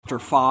chapter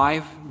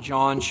 5,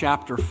 John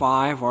chapter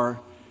 5, our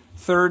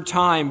third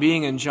time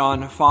being in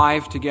John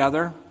 5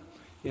 together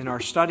in our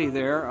study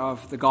there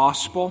of the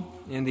gospel.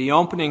 In the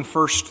opening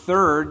first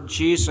third,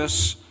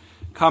 Jesus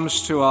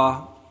comes to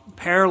a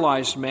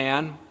paralyzed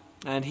man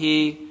and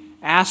he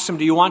asks him,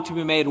 "Do you want to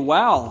be made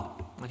well?"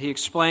 And he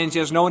explains he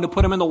has no one to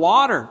put him in the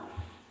water.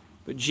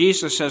 But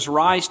Jesus says,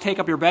 "Rise, take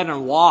up your bed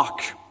and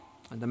walk."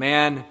 And the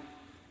man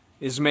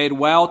is made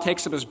well,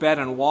 takes up his bed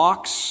and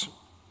walks.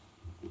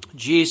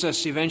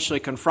 Jesus eventually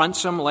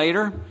confronts him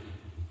later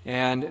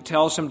and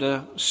tells him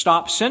to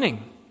stop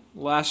sinning,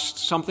 lest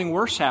something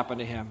worse happen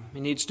to him. He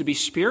needs to be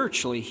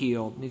spiritually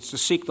healed, needs to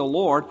seek the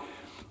Lord.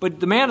 But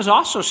the man is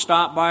also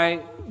stopped by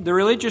the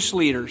religious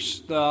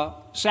leaders, the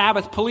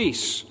Sabbath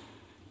police.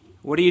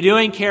 "What are you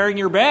doing carrying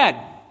your bed?"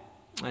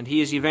 And he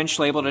is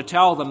eventually able to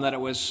tell them that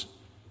it was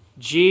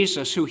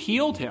Jesus who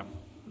healed him,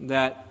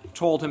 that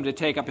told him to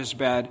take up his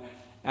bed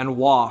and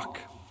walk.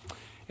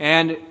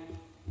 And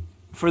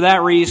for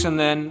that reason,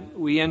 then,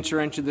 we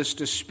enter into this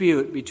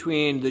dispute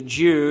between the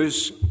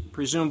Jews,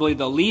 presumably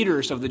the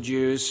leaders of the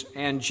Jews,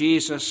 and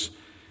Jesus.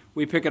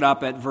 We pick it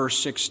up at verse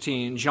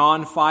 16.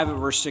 John 5 at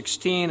verse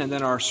 16, and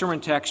then our sermon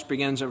text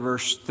begins at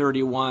verse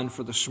 31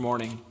 for this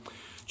morning.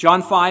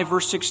 John 5,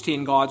 verse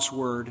 16, God's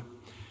Word.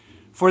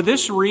 "For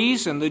this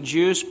reason the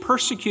Jews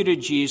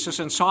persecuted Jesus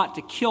and sought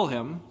to kill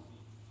him,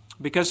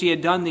 because he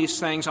had done these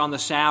things on the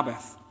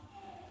Sabbath.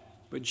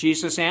 But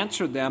Jesus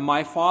answered them,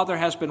 'My Father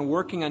has been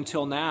working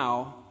until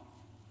now,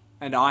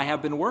 and I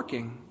have been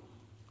working.'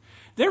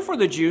 Therefore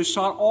the Jews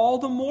sought all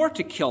the more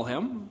to kill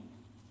him,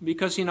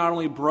 because he not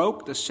only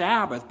broke the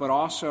Sabbath, but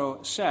also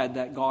said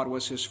that God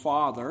was his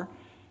Father,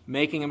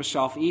 making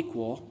himself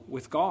equal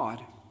with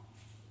God.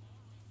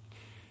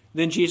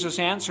 Then Jesus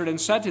answered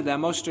and said to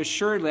them, 'Most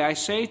assuredly I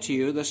say to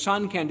you, the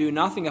Son can do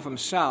nothing of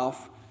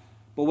himself,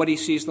 but what he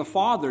sees the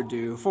Father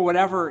do. For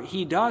whatever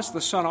he does, the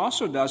Son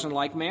also does in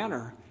like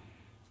manner.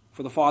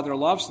 For the Father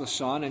loves the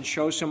Son and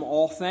shows him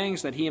all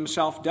things that he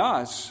himself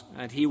does,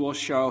 and he will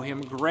show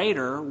him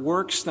greater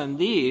works than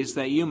these,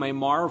 that you may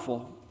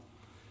marvel.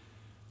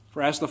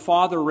 For as the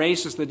Father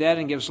raises the dead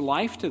and gives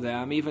life to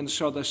them, even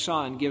so the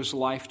Son gives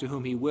life to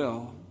whom he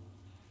will.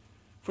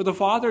 For the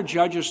Father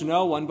judges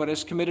no one, but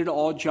has committed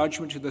all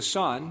judgment to the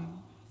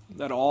Son,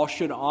 that all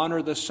should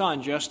honor the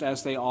Son just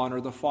as they honor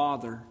the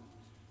Father.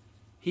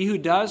 He who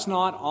does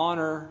not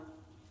honor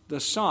the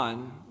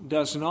Son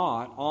does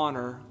not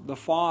honor the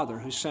Father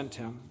who sent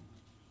him.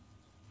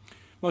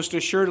 Most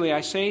assuredly I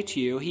say to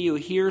you, he who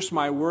hears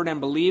my word and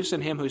believes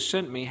in him who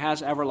sent me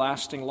has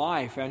everlasting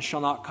life, and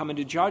shall not come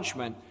into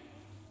judgment,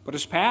 but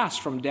is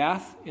passed from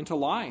death into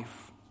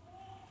life.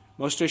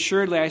 Most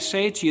assuredly I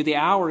say to you, the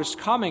hour is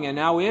coming, and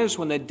now is,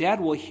 when the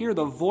dead will hear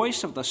the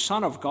voice of the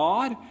Son of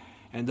God,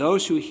 and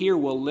those who hear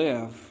will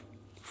live.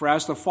 For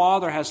as the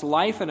Father has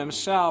life in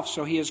himself,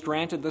 so he has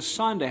granted the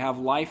Son to have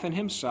life in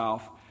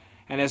himself,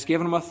 and has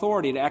given him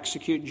authority to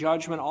execute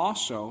judgment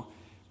also,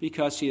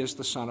 because he is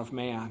the Son of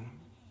Man.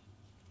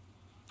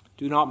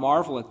 Do not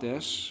marvel at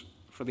this,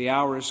 for the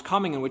hour is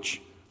coming in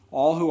which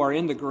all who are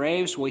in the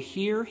graves will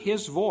hear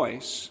his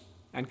voice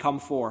and come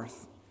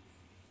forth.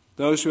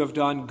 Those who have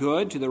done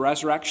good to the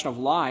resurrection of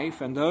life,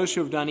 and those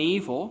who have done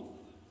evil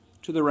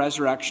to the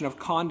resurrection of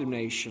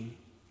condemnation.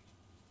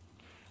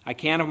 I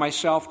can of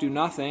myself do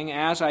nothing.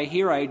 As I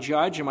hear, I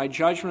judge, and my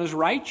judgment is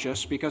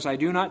righteous, because I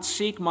do not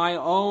seek my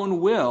own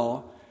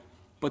will,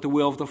 but the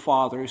will of the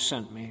Father who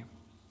sent me."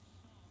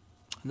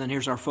 And then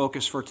here's our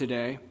focus for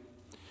today.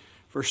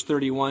 Verse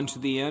 31 to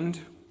the end.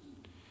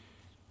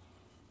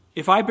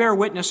 "If I bear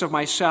witness of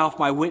myself,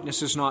 my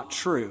witness is not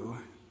true.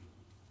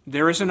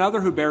 There is another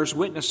who bears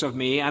witness of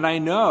me, and I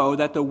know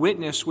that the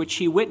witness which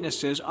he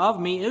witnesses of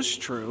me is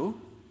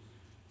true.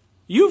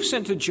 You have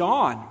sent to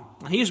John,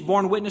 and he has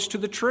borne witness to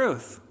the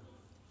truth.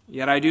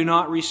 Yet I do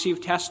not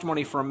receive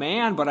testimony from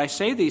man, but I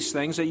say these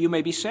things that you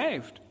may be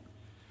saved.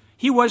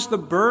 He was the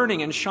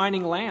burning and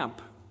shining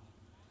lamp,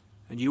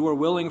 and you were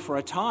willing for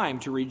a time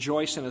to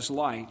rejoice in his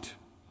light.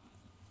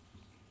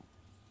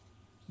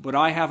 But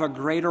I have a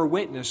greater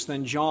witness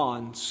than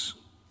John's,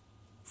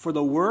 for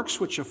the works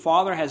which the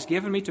Father has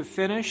given me to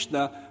finish,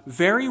 the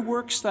very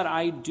works that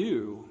I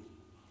do,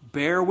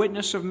 bear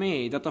witness of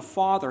me that the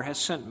Father has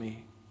sent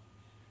me.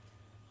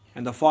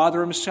 And the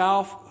Father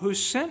himself who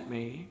sent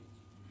me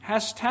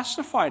has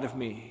testified of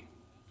me.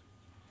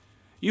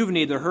 You've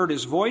neither heard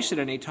his voice at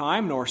any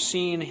time nor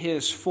seen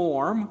his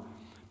form,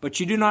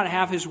 but you do not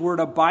have his word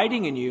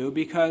abiding in you,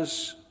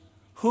 because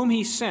whom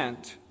he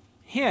sent,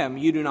 him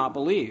you do not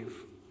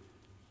believe.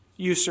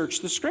 You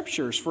search the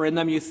Scriptures, for in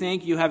them you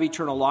think you have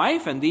eternal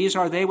life, and these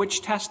are they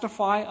which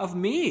testify of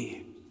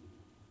me.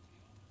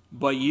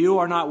 But you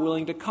are not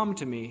willing to come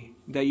to me,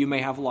 that you may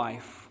have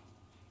life.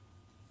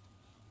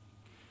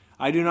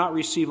 I do not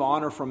receive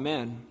honor from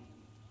men,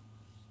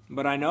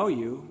 but I know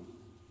you,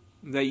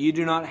 that you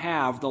do not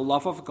have the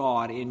love of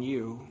God in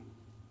you.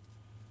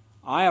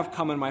 I have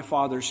come in my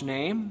Father's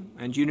name,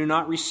 and you do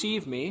not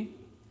receive me.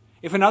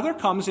 If another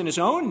comes in his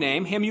own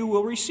name, him you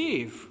will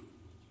receive.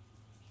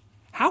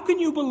 How can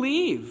you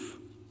believe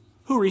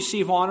who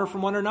receive honor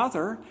from one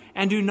another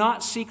and do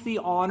not seek the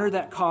honor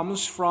that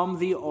comes from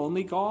the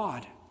only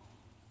God.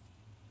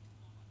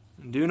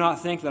 And do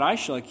not think that I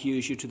shall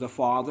accuse you to the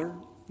Father.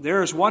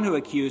 There is one who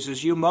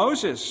accuses you,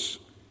 Moses,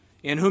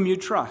 in whom you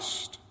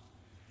trust.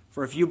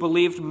 For if you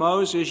believed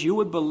Moses, you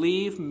would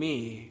believe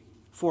me,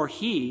 for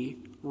he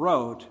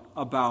wrote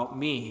about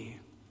me.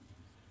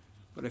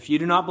 But if you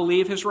do not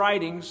believe his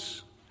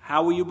writings,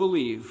 how will you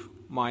believe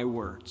my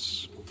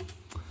words?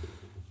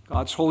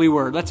 God's holy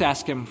word. Let's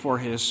ask him for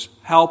his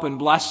help and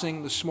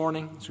blessing this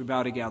morning as we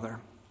bow together.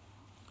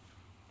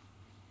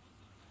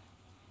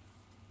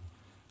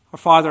 Our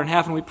Father in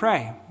heaven, we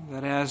pray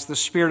that as the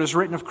Spirit is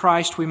written of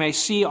Christ, we may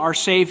see our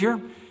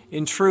Savior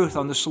in truth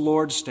on this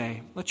Lord's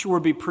Day. Let your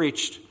word be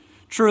preached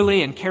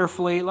truly and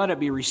carefully. Let it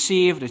be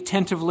received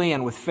attentively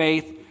and with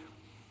faith.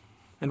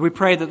 And we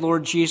pray that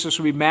Lord Jesus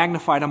will be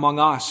magnified among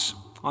us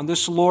on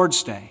this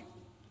Lord's Day.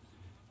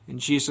 In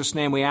Jesus'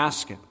 name we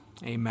ask it.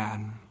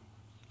 Amen.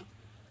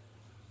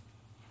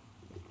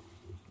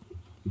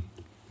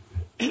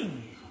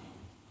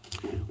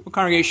 Well,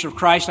 congregation of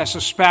Christ, I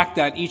suspect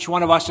that each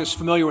one of us is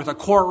familiar with a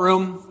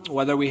courtroom,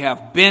 whether we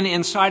have been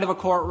inside of a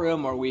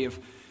courtroom or we've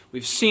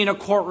seen a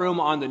courtroom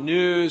on the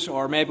news,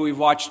 or maybe we've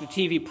watched a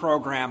TV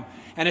program.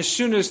 And as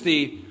soon as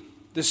the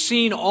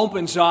scene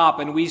opens up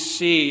and we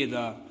see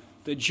the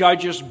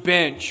judge's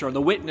bench or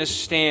the witness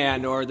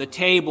stand or the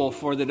table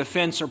for the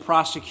defense or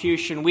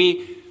prosecution,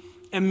 we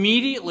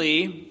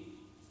immediately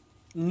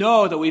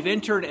know that we've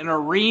entered an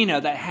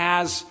arena that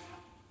has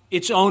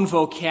its own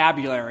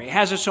vocabulary, it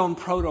has its own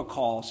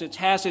protocols, it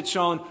has its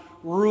own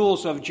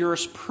rules of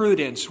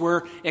jurisprudence.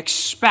 We're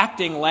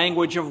expecting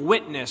language of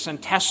witness and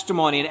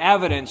testimony and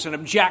evidence and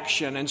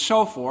objection and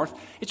so forth.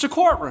 It's a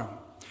courtroom.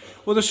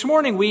 Well, this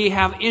morning we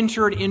have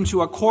entered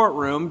into a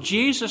courtroom.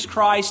 Jesus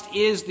Christ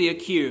is the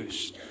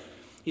accused.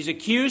 He's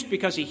accused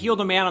because he healed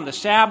a man on the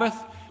Sabbath,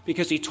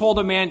 because he told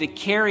a man to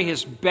carry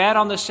his bed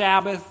on the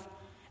Sabbath,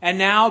 and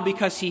now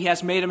because he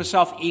has made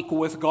himself equal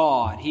with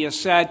God. He has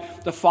said,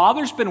 the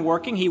Father's been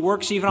working. He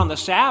works even on the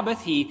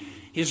Sabbath.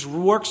 His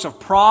works of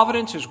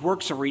providence, his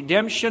works of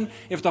redemption.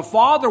 If the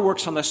Father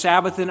works on the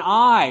Sabbath, then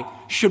I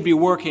should be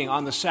working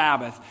on the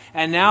Sabbath.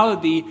 And now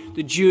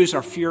the Jews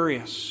are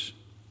furious.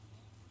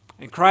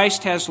 And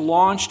Christ has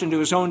launched into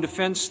his own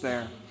defense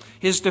there.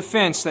 His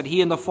defense that he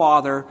and the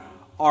Father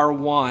are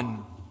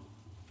one.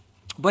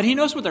 But he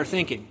knows what they're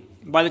thinking.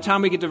 By the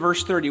time we get to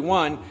verse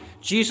 31,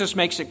 Jesus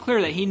makes it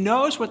clear that he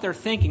knows what they're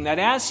thinking, that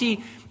as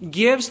he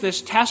gives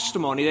this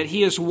testimony that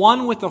he is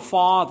one with the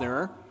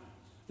Father,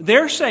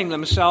 they're saying to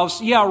themselves,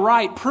 yeah,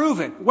 right,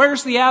 prove it.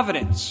 Where's the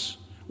evidence?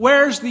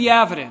 Where's the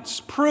evidence?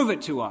 Prove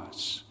it to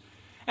us.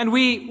 And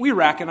we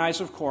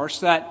recognize, of course,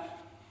 that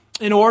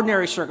in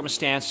ordinary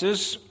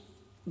circumstances,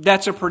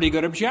 that's a pretty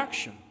good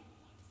objection,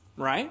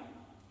 right?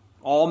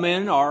 All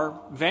men are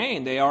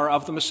vain. They are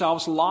of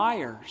themselves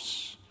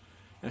liars.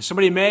 And if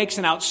somebody makes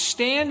an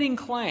outstanding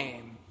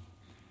claim,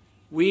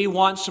 we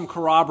want some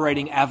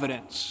corroborating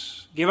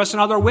evidence. Give us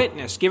another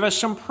witness. Give us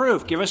some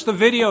proof. Give us the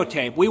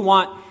videotape. We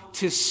want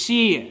to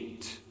see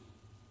it.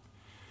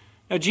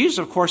 Now, Jesus,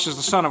 of course, is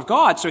the Son of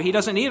God, so he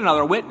doesn't need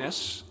another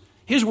witness.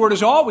 His word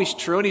is always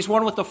true, and he's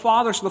one with the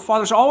Father, so the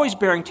Father's always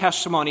bearing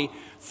testimony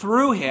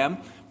through him.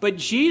 But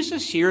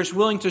Jesus here is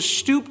willing to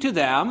stoop to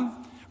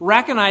them,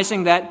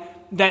 recognizing that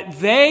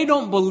they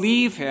don't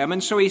believe him.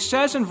 And so he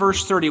says in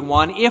verse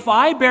 31, if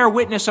I bear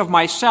witness of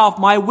myself,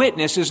 my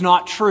witness is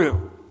not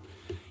true.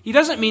 He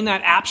doesn't mean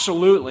that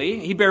absolutely.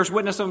 He bears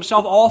witness of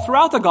himself all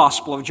throughout the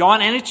Gospel of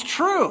John, and it's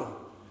true.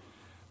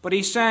 But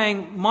he's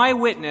saying, my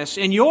witness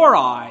in your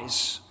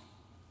eyes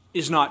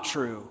is not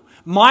true.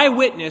 My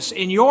witness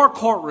in your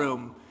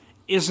courtroom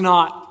is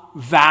not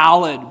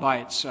valid by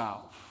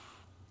itself.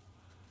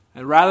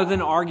 And rather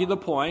than argue the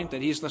point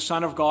that he's the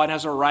Son of God and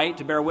has a right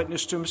to bear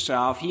witness to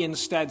himself, he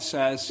instead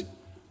says,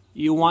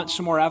 you want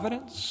some more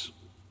evidence?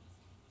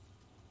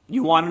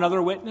 You want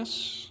another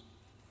witness?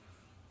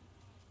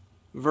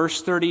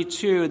 Verse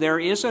 32, there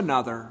is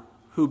another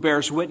who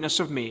bears witness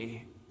of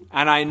me,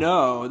 and I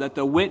know that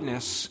the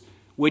witness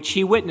which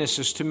he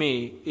witnesses to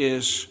me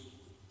is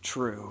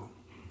true.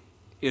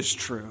 Is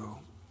true.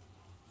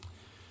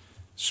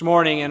 This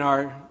morning in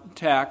our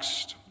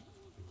text,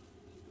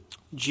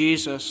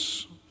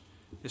 Jesus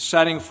is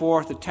setting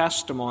forth a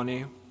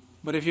testimony.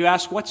 But if you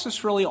ask, what's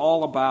this really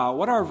all about?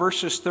 What are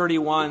verses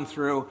 31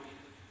 through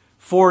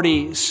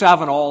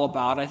 47 all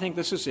about? I think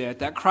this is it,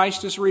 that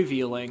Christ is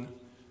revealing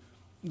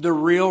the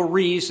real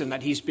reason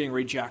that he's being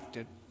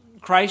rejected.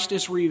 Christ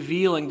is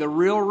revealing the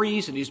real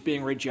reason he's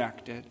being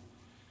rejected.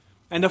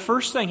 And the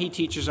first thing he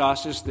teaches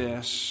us is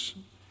this,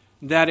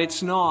 that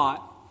it's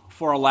not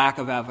for a lack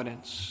of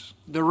evidence.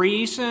 The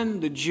reason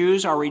the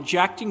Jews are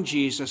rejecting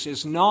Jesus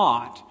is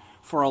not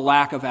for a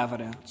lack of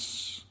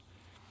evidence.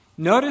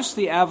 Notice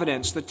the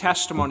evidence, the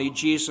testimony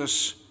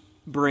Jesus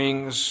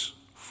brings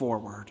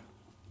forward.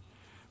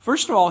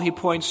 First of all, he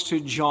points to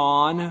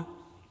John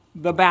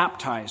the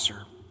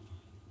Baptizer,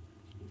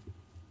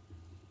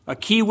 a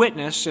key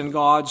witness in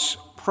God's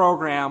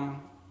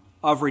program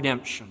of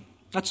redemption.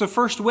 That's the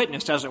first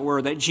witness, as it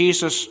were, that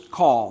Jesus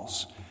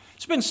calls.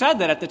 It's been said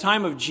that at the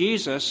time of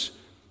Jesus,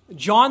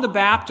 John the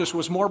Baptist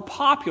was more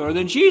popular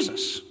than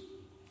Jesus.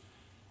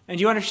 And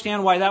you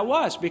understand why that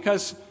was?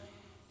 Because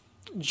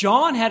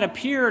John had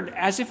appeared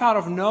as if out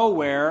of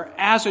nowhere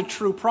as a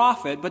true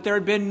prophet, but there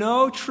had been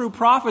no true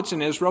prophets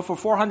in Israel for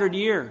 400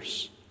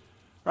 years.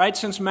 Right?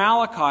 Since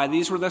Malachi,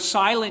 these were the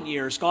silent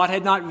years. God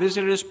had not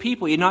visited his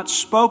people. He had not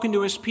spoken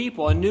to his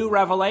people, a new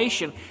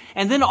revelation.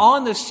 And then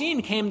on the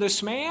scene came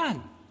this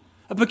man,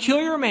 a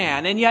peculiar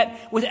man, and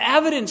yet with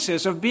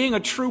evidences of being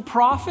a true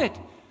prophet.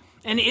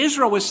 And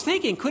Israel was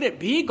thinking, could it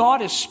be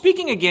God is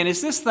speaking again?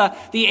 Is this the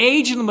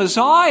age of the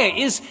Messiah?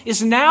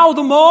 Is now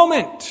the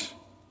moment?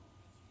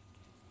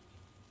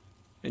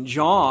 And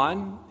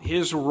John,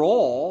 his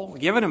role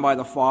given him by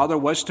the Father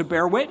was to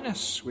bear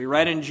witness. We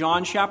read in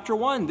John chapter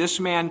 1, this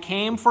man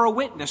came for a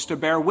witness, to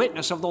bear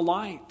witness of the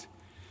light.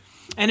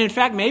 And in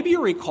fact, maybe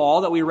you recall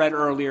that we read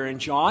earlier in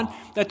John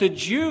that the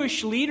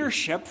Jewish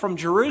leadership from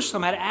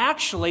Jerusalem had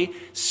actually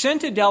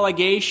sent a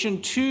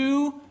delegation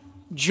to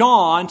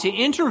John to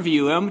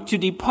interview him, to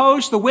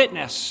depose the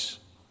witness.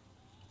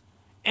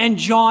 And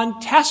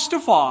John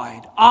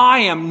testified,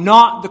 I am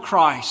not the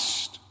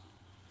Christ.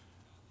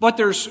 But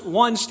there's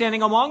one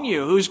standing among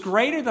you who's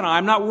greater than I.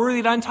 I'm not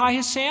worthy to untie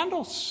his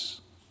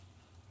sandals.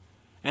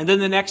 And then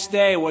the next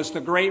day was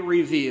the great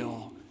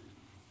reveal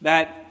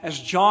that as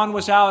John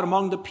was out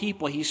among the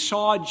people, he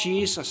saw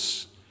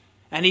Jesus.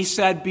 And he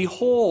said,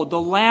 behold,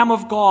 the Lamb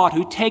of God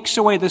who takes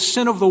away the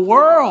sin of the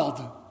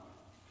world.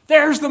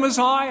 There's the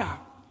Messiah.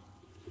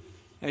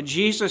 And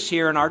Jesus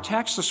here in our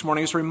text this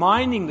morning is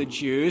reminding the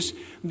Jews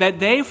that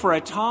they for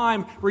a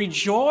time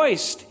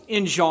rejoiced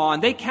in John.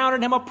 They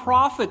counted him a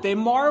prophet. They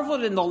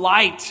marveled in the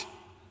light.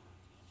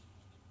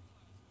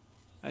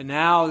 And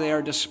now they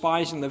are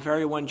despising the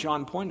very one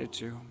John pointed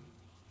to.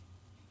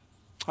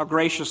 How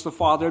gracious the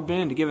Father had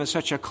been to give us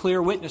such a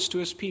clear witness to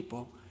his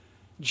people.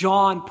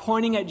 John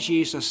pointing at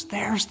Jesus,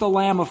 there's the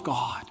Lamb of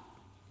God.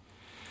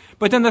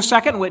 But then the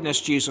second witness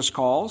Jesus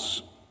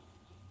calls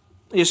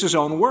is his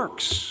own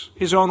works.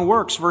 His own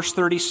works, verse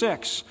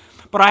 36.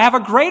 But I have a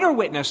greater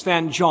witness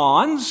than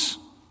John's,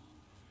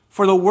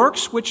 for the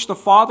works which the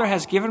Father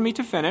has given me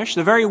to finish,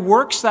 the very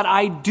works that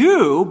I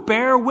do,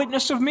 bear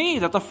witness of me,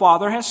 that the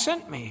Father has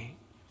sent me.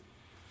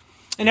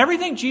 And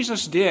everything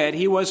Jesus did,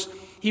 he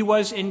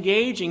was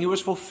engaging, he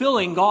was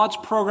fulfilling God's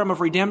program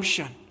of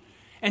redemption.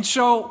 And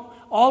so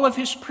all of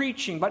his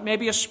preaching, but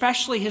maybe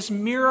especially his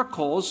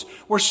miracles,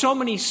 were so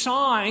many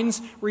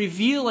signs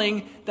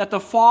revealing that the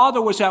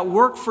Father was at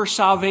work for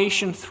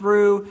salvation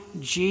through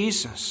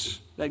Jesus,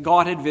 that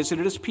God had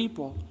visited his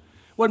people.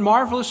 What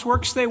marvelous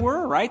works they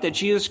were, right? That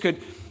Jesus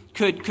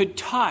could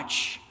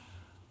touch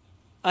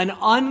an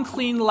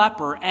unclean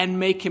leper and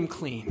make him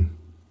clean.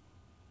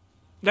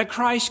 That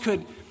Christ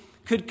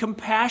could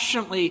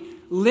compassionately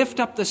lift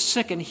up the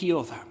sick and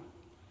heal them.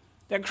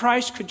 That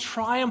Christ could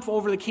triumph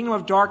over the kingdom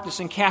of darkness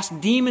and cast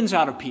demons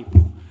out of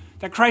people.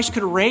 That Christ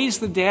could raise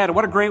the dead.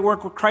 What a great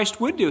work what Christ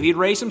would do. He'd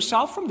raise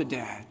himself from the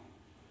dead.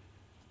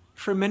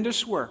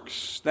 Tremendous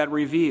works that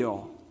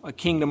reveal a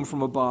kingdom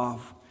from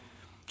above.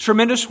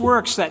 Tremendous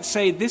works that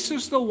say this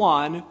is the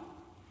one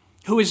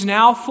who is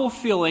now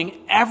fulfilling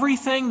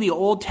everything the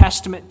Old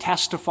Testament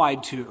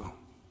testified to.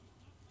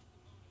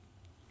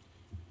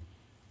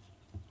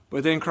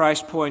 But then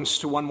Christ points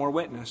to one more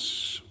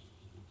witness,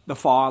 the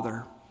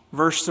Father.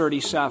 Verse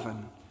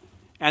 37,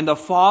 and the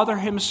Father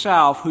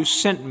himself who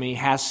sent me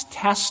has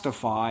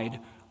testified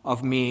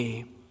of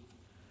me.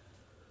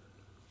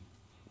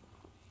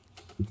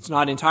 It's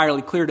not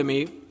entirely clear to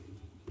me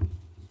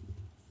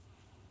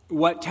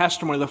what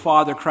testimony the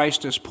Father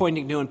Christ is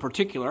pointing to in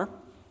particular.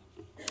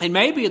 It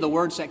may be the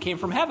words that came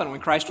from heaven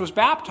when Christ was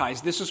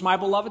baptized. This is my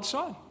beloved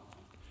Son,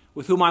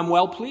 with whom I'm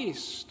well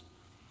pleased.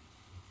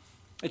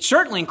 It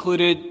certainly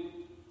included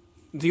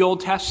the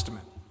Old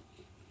Testament.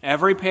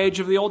 Every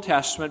page of the Old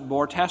Testament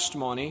bore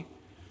testimony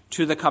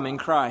to the coming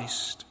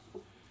Christ.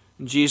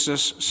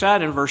 Jesus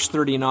said in verse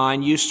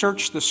 39, you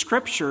search the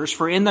Scriptures,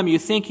 for in them you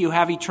think you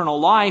have eternal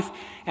life,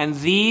 and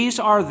these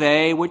are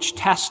they which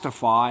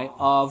testify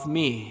of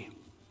me.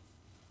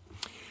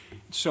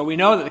 So we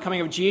know that the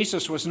coming of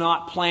Jesus was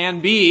not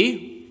plan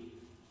B,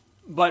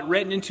 but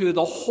written into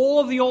the whole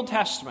of the Old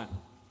Testament.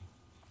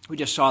 We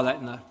just saw that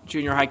in the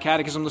junior high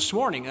catechism this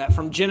morning, that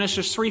from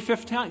Genesis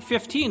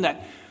 3:15,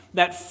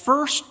 that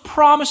first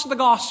promise of the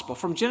gospel,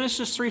 from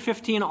Genesis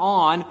 3:15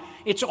 on,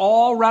 it's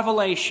all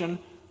revelation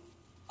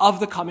of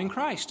the coming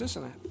Christ,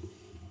 isn't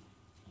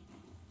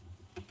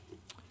it?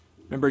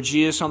 Remember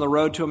Jesus on the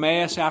road to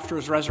Emmaus after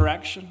his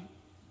resurrection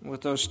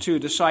with those two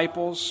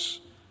disciples?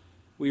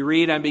 We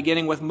read, and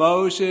beginning with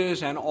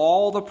Moses and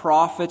all the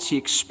prophets, he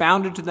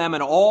expounded to them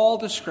in all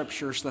the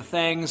Scriptures the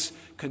things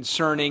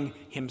concerning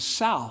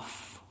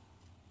himself.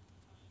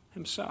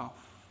 Himself.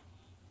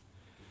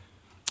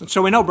 And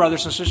so we know,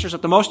 brothers and sisters,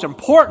 that the most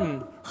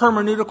important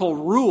hermeneutical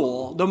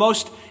rule, the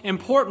most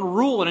important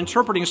rule in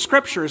interpreting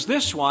Scripture is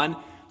this one,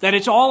 that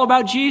it's all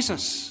about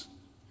Jesus.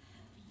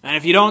 And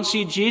if you don't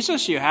see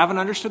Jesus, you haven't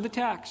understood the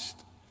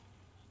text.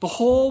 The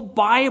whole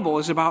Bible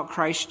is about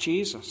Christ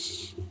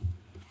Jesus.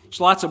 There's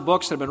lots of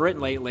books that have been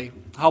written lately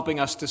helping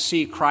us to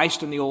see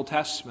Christ in the Old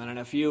Testament. And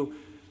if you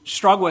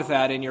struggle with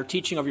that in your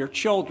teaching of your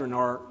children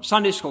or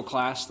Sunday school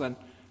class, then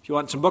if you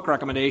want some book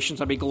recommendations,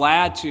 I'd be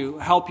glad to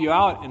help you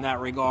out in that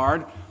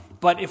regard.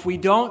 But if we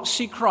don't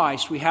see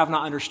Christ, we have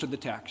not understood the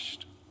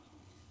text.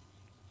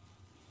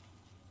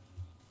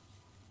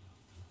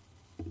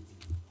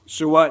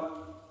 So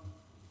what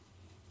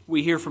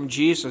we hear from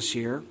Jesus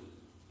here,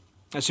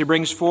 as he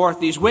brings forth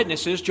these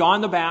witnesses,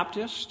 John the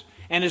Baptist,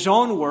 and his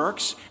own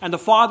works, and the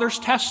Father's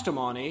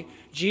testimony,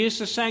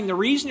 Jesus is saying, the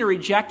reason you're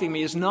rejecting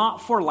me is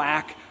not for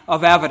lack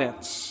of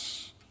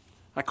evidence.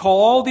 I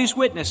call all these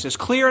witnesses,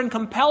 clear and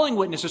compelling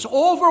witnesses,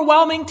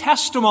 overwhelming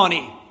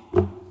testimony.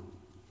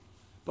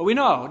 But we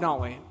know,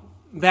 don't we,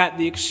 that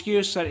the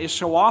excuse that is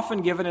so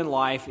often given in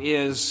life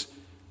is,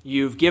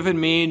 you've given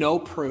me no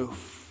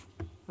proof,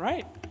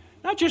 right?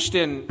 Not just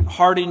in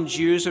hardened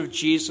Jews of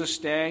Jesus'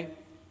 day,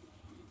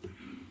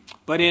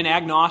 but in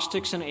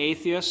agnostics and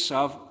atheists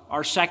of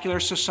our secular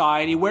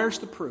society. Where's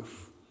the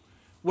proof?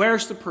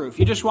 Where's the proof?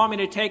 You just want me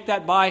to take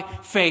that by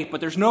faith,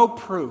 but there's no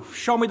proof.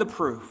 Show me the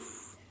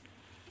proof.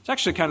 It's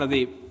actually kind of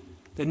the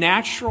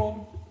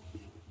natural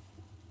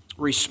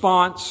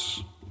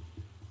response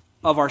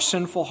of our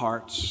sinful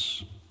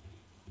hearts.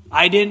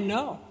 I didn't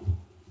know.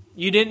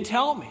 You didn't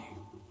tell me.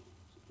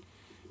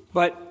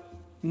 But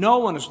no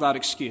one is without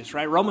excuse,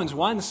 right? Romans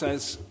 1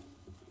 says,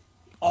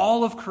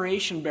 all of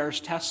creation bears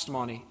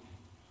testimony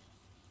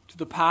to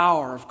the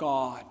power of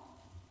God.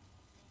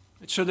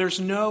 And so there's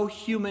no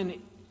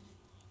human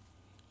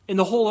in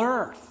the whole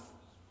earth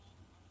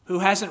who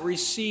hasn't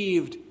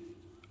received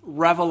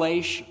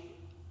revelation.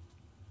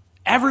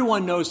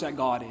 Everyone knows that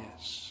God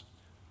is.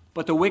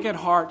 But the wicked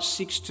heart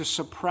seeks to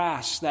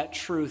suppress that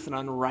truth and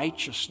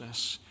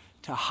unrighteousness,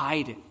 to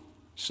hide it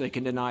so they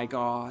can deny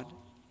God.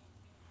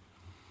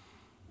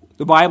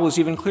 The Bible is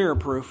even clearer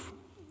proof.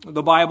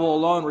 The Bible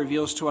alone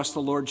reveals to us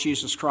the Lord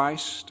Jesus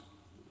Christ.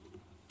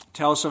 It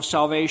tells of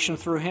salvation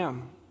through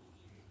him.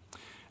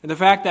 And the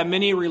fact that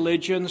many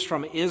religions,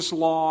 from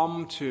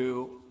Islam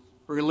to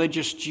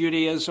religious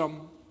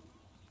Judaism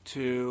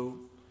to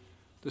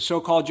the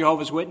so-called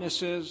Jehovah's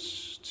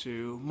Witnesses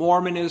to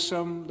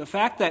Mormonism, the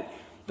fact that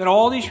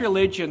all these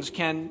religions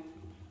can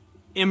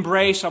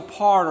embrace a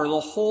part or the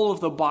whole of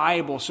the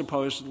Bible,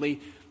 supposedly,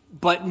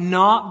 but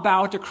not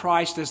bow to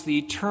Christ as the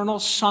eternal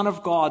Son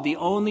of God, the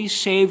only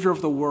Savior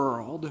of the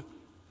world,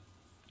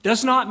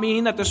 does not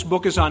mean that this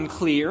book is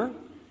unclear,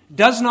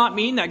 does not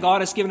mean that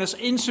God has given us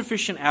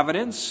insufficient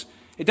evidence.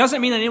 It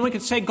doesn't mean that anyone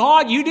can say,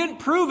 God, you didn't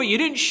prove it, you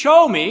didn't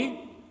show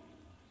me.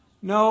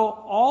 No,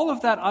 all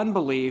of that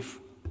unbelief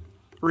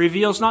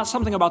reveals not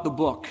something about the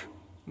book,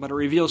 but it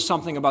reveals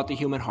something about the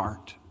human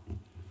heart,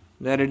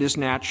 that it is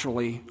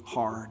naturally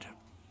hard.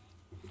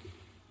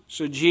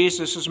 So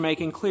Jesus is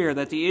making clear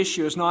that the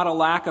issue is not a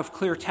lack of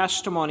clear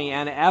testimony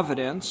and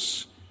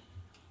evidence,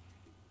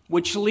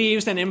 which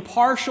leaves an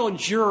impartial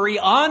jury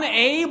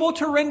unable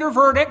to render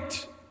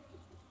verdict.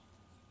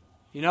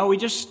 You know, we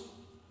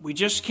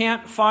just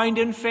can't find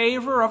in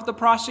favor of the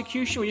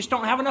prosecution. We just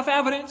don't have enough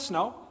evidence.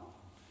 No.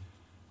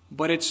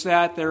 But it's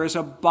that there is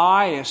a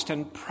biased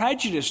and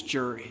prejudiced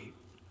jury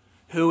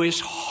who is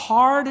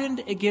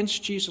hardened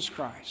against Jesus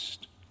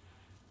Christ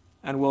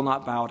and will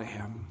not bow to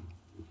him.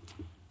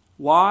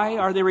 Why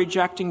are they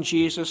rejecting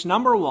Jesus?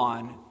 Number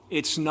one,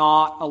 it's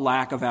not a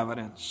lack of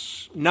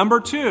evidence.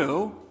 Number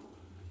two,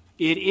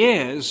 it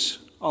is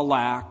a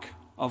lack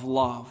of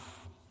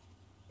love.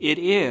 It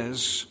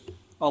is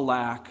a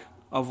lack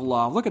of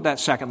love. Look at that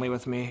secondly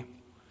with me.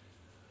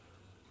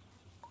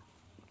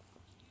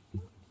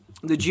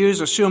 The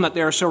Jews assume that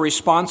they are so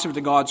responsive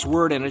to God's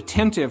word and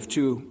attentive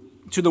to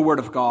the word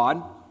of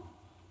God.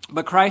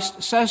 But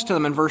Christ says to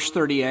them in verse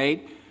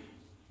 38,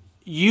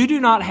 you do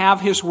not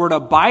have his word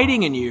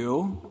abiding in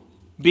you,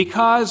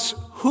 because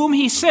whom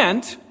he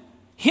sent,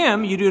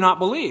 him you do not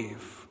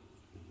believe.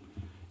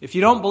 If you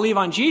don't believe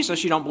on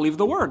Jesus, you don't believe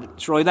the word.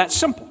 It's really that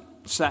simple.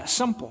 It's that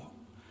simple.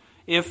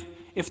 If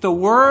the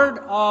word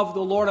of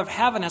the Lord of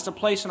heaven has a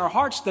place in our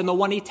hearts, then the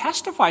one he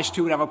testifies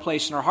to would have a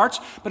place in our hearts.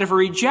 But if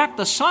we reject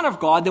the Son of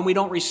God, then we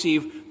don't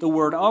receive the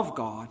word of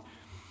God.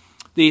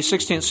 The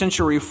 16th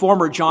century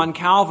reformer John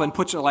Calvin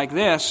puts it like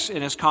this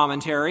in his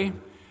commentary.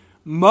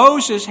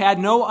 Moses had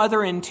no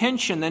other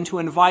intention than to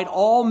invite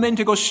all men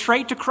to go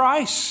straight to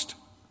Christ.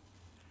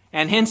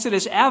 And hence it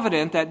is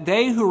evident that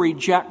they who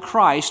reject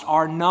Christ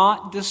are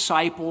not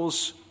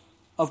disciples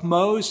of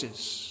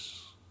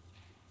Moses.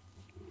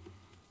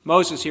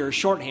 Moses here is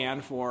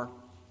shorthand for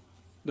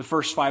the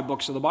first 5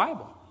 books of the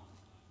Bible,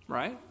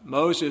 right?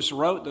 Moses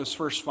wrote those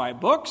first 5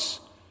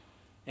 books,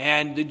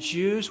 and the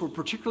Jews were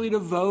particularly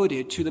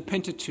devoted to the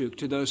Pentateuch,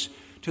 to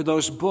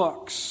those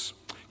books.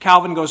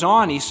 Calvin goes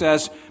on, he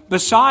says,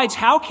 besides,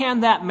 how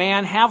can that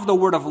man have the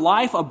word of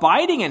life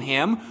abiding in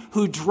him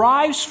who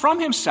drives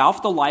from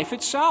himself the life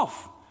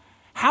itself?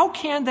 How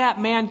can that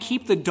man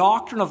keep the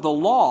doctrine of the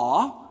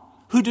law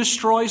who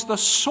destroys the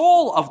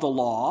soul of the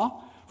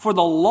law? For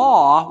the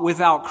law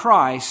without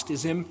Christ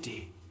is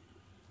empty.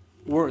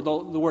 The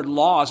word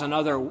law is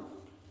another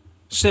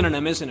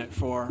synonym, isn't it,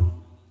 for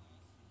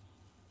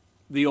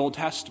the Old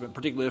Testament,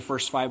 particularly the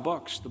first 5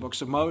 books, the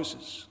books of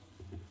Moses.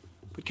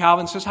 But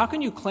Calvin says, how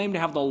can you claim to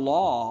have the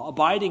law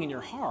abiding in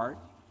your heart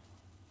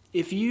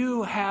if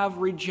you have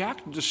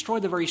rejected,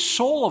 destroyed the very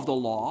soul of the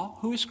law,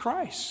 who is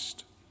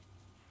Christ?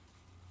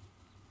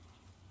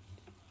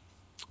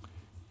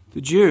 The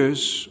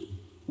Jews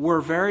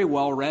were very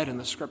well read in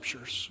the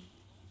Scriptures.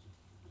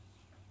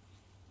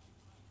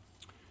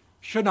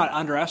 Should not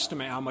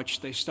underestimate how much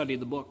they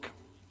studied the book.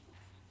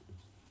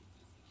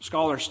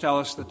 Scholars tell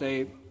us that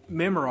they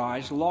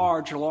memorized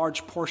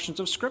large portions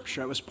of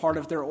Scripture. It was part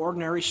of their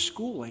ordinary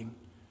schooling.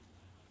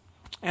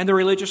 And the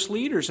religious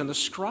leaders and the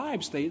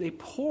scribes, they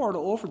pored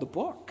over the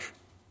book.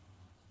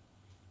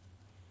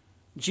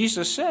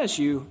 Jesus says,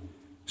 you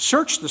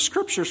search the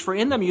Scriptures, for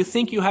in them you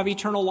think you have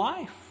eternal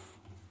life.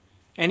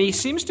 And he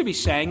seems to be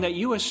saying that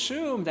you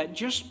assume that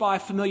just by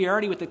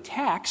familiarity with the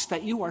text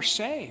that you are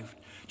saved.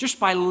 Just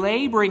by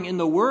laboring in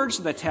the words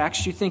of the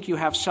text, you think you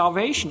have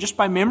salvation. Just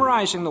by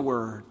memorizing the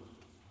word.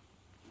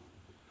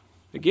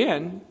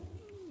 Again,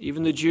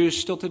 even the Jews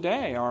still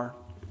today are,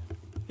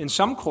 in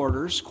some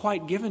quarters,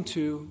 quite given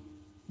to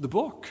the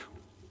book,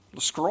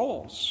 the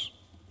scrolls.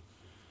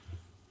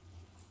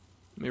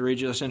 Let me read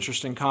you this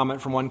interesting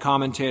comment from one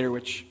commentator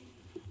which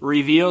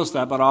reveals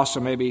that, but also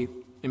maybe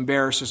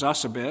embarrasses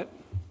us a bit.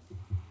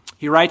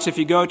 He writes, if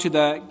you go to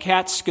the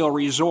Catskill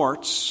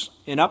resorts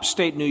in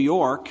upstate New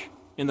York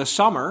in the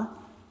summer,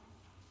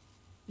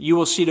 you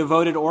will see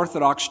devoted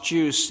Orthodox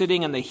Jews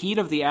sitting in the heat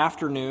of the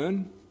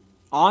afternoon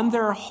on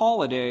their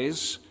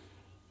holidays,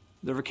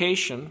 their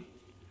vacation,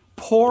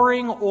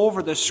 poring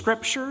over the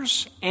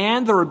Scriptures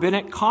and the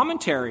rabbinic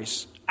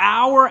commentaries,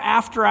 hour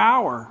after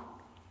hour.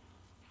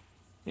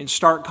 In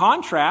stark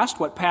contrast,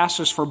 what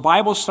passes for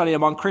Bible study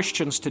among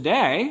Christians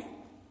today,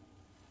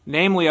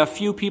 namely a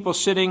few people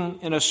sitting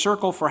in a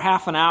circle for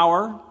half an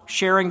hour,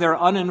 sharing their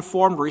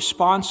uninformed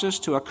responses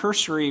to a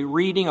cursory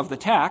reading of the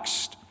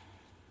text,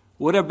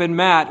 would have been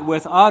met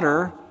with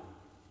utter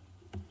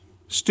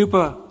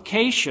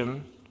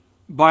stupefaction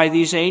by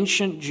these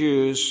ancient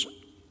Jews,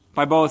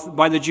 by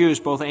the Jews,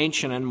 both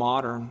ancient and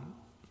modern.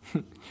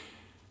 A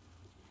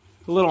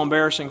little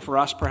embarrassing for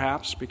us,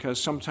 perhaps,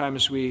 because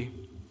sometimes we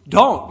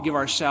don't give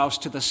ourselves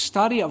to the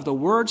study of the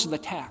words of the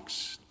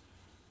text.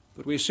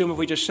 But we assume if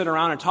we just sit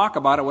around and talk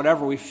about it,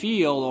 whatever we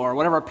feel or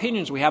whatever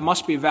opinions we have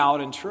must be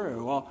valid and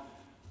true. Well,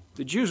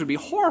 the Jews would be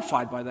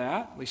horrified by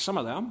that, at least some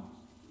of them.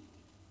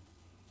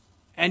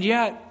 And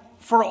yet,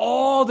 for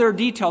all their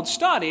detailed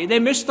study, they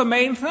miss the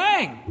main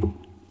thing.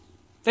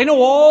 They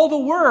know all the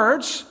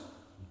words,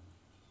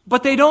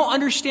 but they don't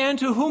understand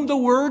to whom the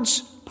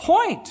words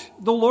point,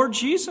 the Lord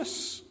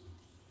Jesus.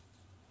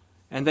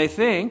 And they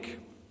think,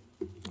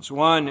 as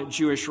one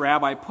Jewish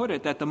rabbi put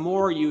it, that the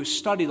more you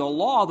study the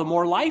law, the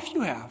more life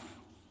you have.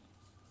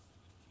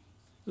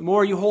 The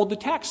more you hold the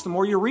text, the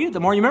more you read it,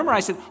 the more you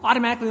memorize it,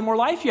 automatically the more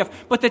life you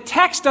have. But the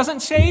text doesn't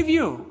save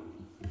you.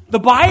 The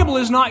Bible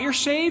is not your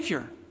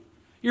Savior.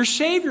 Your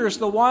Savior is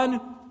the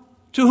one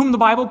to whom the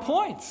Bible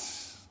points.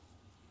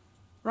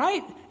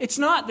 Right? It's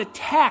not the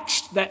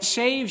text that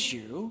saves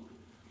you,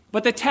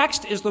 but the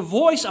text is the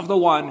voice of the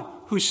one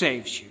who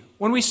saves you.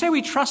 When we say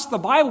we trust the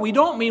Bible, we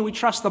don't mean we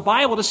trust the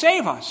Bible to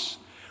save us.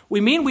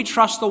 We mean we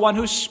trust the one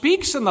who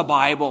speaks in the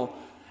Bible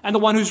and the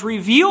one who's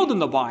revealed in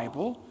the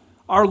Bible,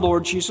 our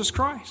Lord Jesus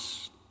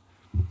Christ.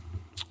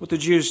 What the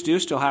Jews do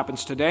still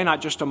happens today,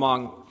 not just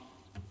among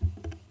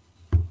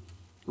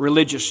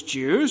religious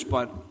Jews,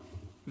 but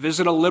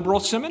visit a liberal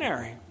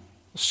seminary.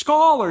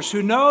 Scholars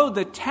who know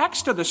the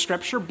text of the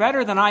Scripture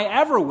better than I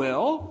ever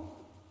will,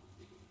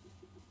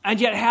 and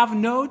yet have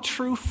no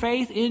true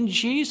faith in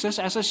Jesus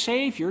as a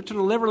Savior to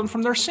deliver them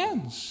from their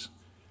sins.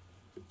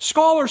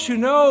 Scholars who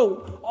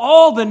know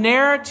all the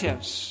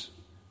narratives,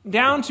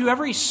 down to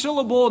every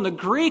syllable in the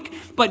Greek,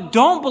 but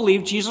don't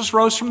believe Jesus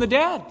rose from the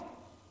dead.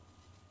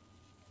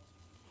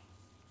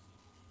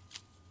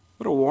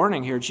 What a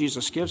warning here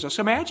Jesus gives us.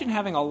 Imagine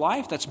having a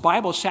life that's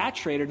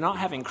Bible-saturated, not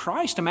having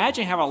Christ.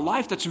 Imagine having a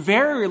life that's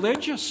very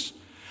religious.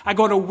 I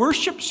go to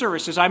worship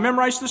services. I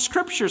memorize the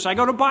Scriptures. I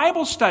go to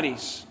Bible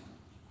studies.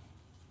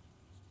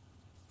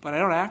 But I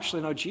don't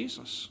actually know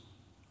Jesus.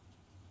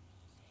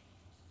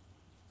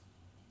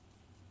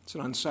 It's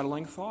an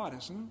unsettling thought,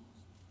 isn't it?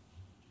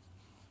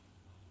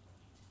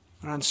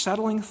 An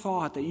unsettling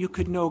thought that you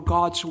could know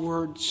God's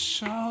Word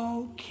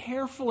so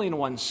carefully in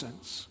one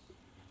sense,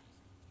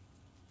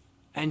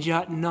 and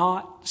yet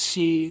not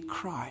see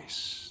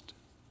Christ.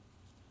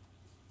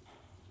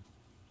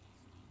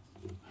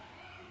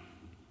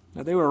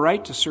 Now, they were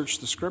right to search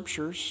the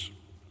Scriptures.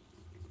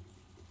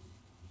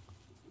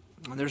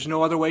 And there's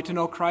no other way to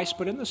know Christ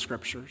but in the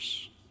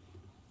Scriptures.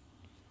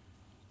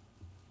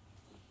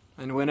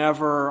 And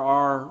whenever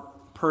our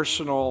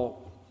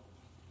personal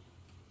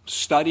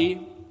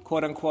study,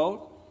 quote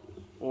unquote,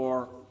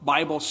 or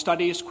Bible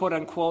studies, quote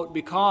unquote,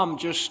 become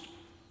just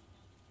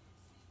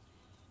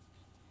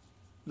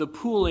the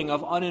pooling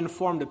of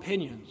uninformed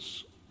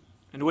opinions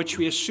in which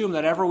we assume that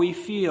whatever we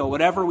feel,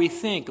 whatever we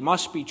think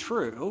must be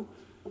true,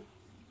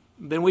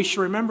 then we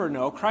should remember,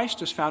 no,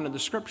 Christ is found in the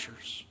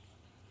Scriptures.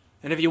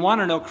 And if you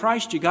want to know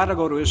Christ, you got to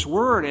go to His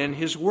Word, and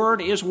His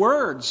Word is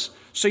words.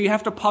 So you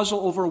have to puzzle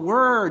over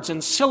words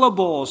and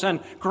syllables and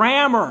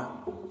grammar,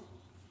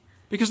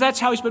 because that's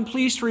how He's been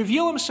pleased to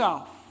reveal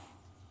Himself.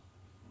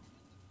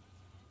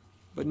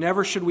 But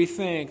never should we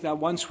think that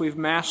once we've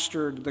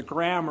mastered the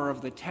grammar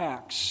of the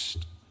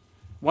text,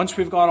 once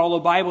we've got all the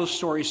Bible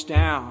stories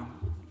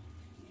down,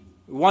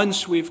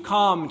 once we've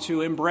come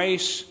to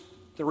embrace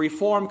the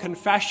Reformed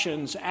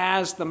confessions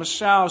as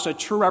themselves a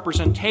true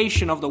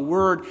representation of the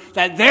Word,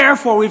 that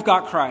therefore we've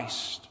got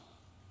Christ.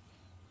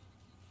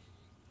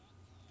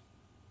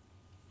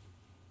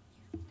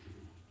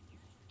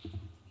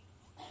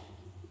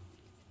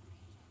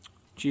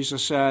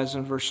 Jesus says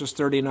in verses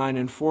 39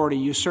 and 40,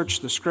 "You search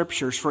the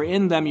Scriptures, for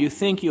in them you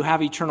think you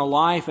have eternal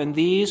life, and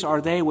these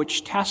are they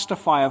which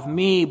testify of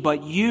me,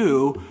 but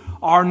you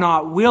are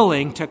not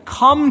willing to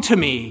come to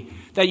me,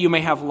 that you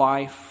may have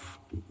life."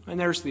 And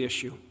there's the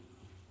issue.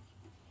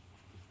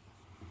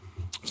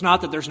 It's not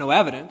that there's no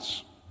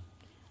evidence.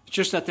 It's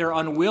just that they're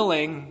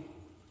unwilling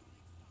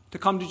to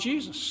come to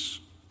Jesus.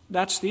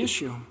 That's the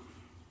issue.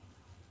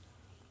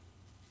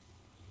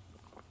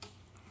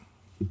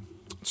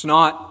 It's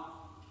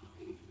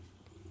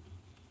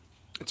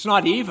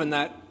not even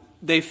that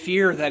they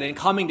fear that in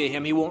coming to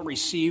Him, He won't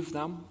receive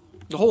them.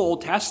 The whole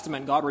Old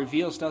Testament, God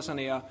reveals, doesn't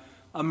He, a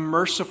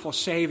merciful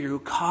Savior who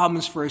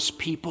comes for His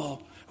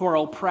people who are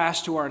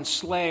oppressed, who are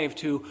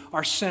enslaved, who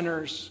are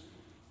sinners.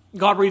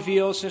 God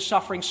reveals His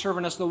suffering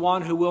servant as the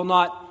one who will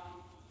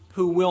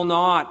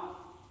not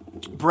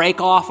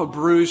break off a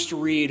bruised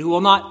reed, who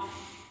will not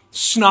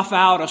snuff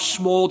out a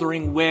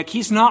smoldering wick.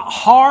 He's not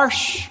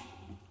harsh.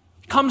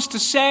 He comes to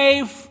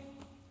save.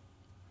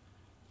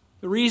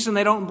 The reason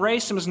they don't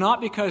embrace Him is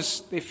not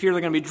because they fear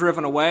they're going to be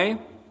driven away,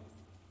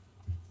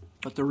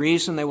 but the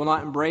reason they will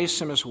not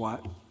embrace Him is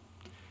what?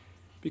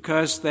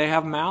 Because they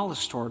have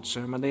malice towards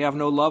Him and they have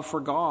no love for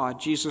God.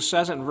 Jesus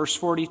says it in verse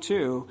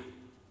 42,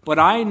 "But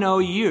I know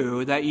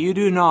you, that you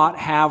do not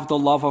have the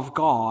love of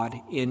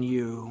God in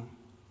you."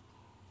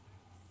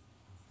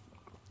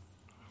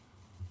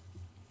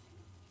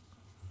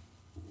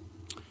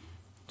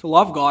 To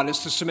love God is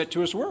to submit to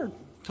His Word.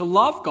 To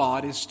love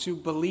God is to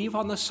believe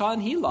on the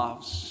Son He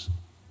loves.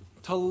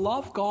 To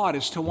love God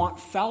is to want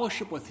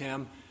fellowship with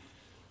Him,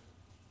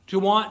 to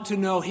want to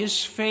know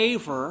His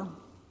favor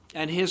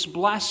and His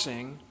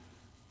blessing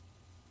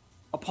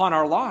upon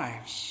our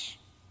lives.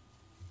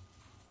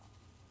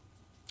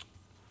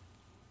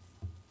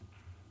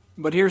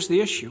 But here's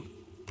the issue.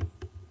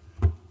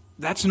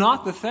 That's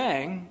not the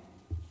thing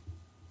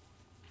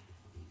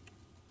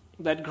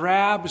that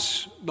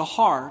grabs the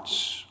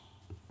hearts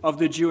of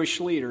the Jewish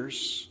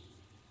leaders.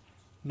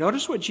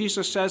 Notice what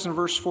Jesus says in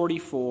verse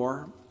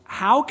 44.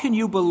 How can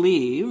you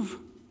believe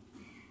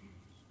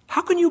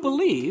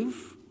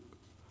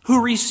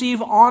who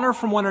receive honor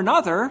from one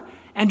another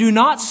and do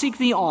not seek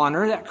the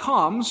honor that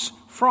comes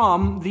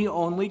from the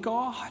only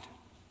God?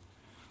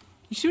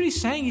 You see what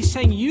He's saying? He's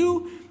saying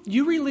you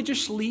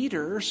religious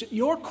leaders,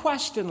 your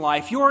quest in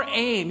life, your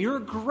aim, your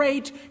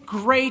great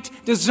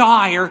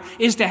desire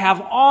is to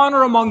have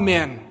honor among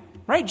men.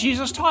 Right?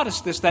 Jesus taught us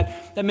this,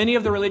 that many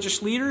of the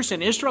religious leaders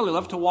in Israel, they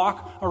love to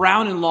walk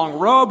around in long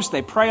robes.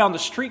 They pray on the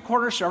street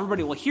corners so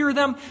everybody will hear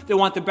them. They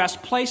want the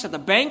best place at the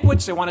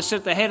banquets. They want to sit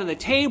at the head of the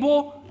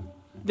table.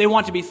 They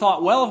want to be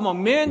thought well of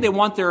among men. They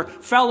want their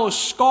fellow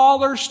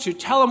scholars to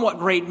tell them what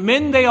great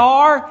men they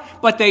are.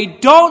 But they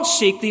don't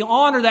seek the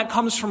honor that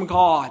comes from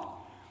God.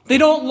 They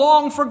don't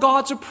long for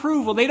God's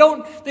approval. They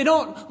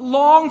don't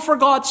long for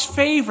God's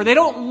favor. They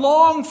don't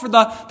long for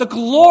the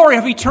glory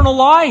of eternal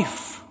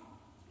life.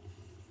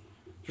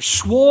 They're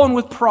swollen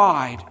with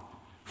pride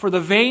for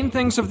the vain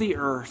things of the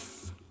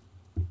earth.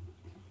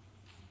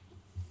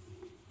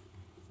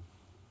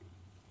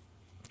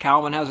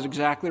 Calvin has it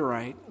exactly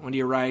right when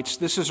he writes,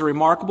 "This is a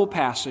remarkable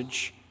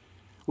passage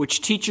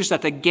which teaches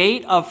that the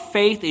gate of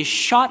faith is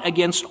shut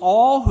against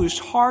all whose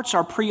hearts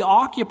are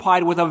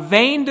preoccupied with a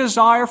vain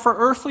desire for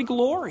earthly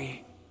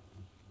glory.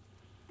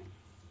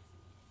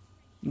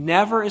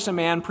 Never is a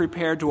man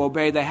prepared to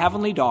obey the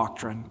heavenly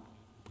doctrine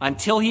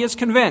until he is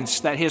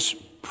convinced that his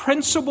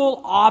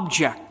principal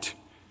object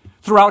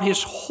throughout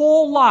his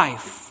whole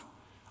life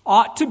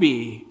ought to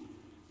be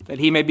that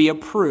he may be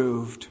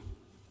approved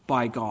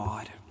by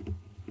God."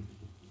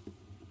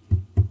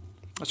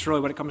 That's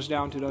really what it comes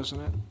down to, doesn't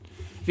it?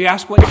 If you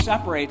ask what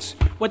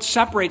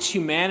separates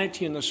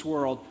humanity in this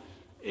world,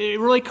 it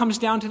really comes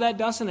down to that,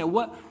 doesn't it?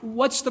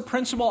 What's the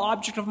principal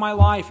object of my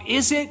life?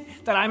 Is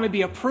it that I may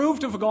be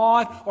approved of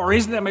God, or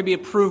is it that I may be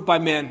approved by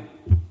men?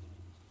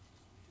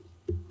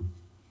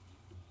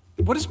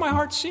 What does my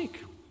heart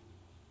seek?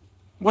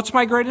 What's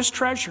my greatest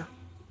treasure?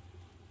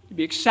 To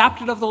be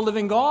accepted of the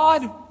living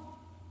God,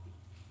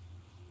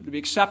 or to be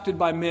accepted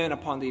by men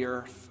upon the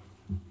earth?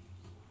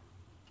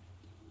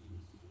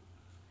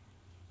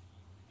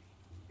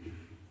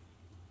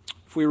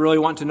 If we really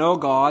want to know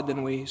God,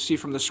 then we see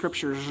from the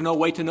Scriptures there's no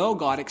way to know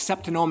God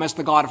except to know Him as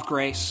the God of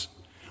grace.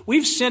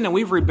 We've sinned and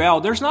we've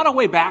rebelled. There's not a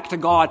way back to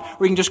God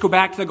where you can just go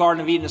back to the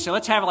Garden of Eden and say,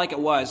 let's have it like it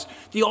was.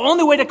 The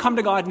only way to come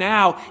to God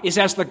now is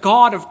as the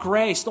God of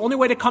grace. The only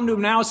way to come to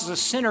Him now is as a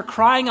sinner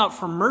crying out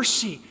for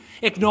mercy,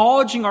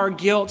 acknowledging our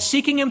guilt,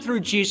 seeking Him through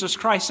Jesus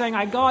Christ, saying,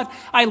 God,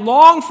 I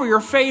long for your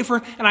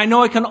favor, and I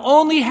know I can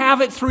only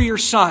have it through your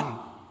Son.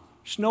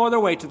 There's no other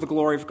way to the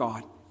glory of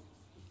God.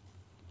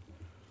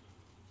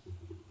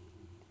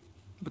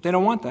 But they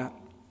don't want that.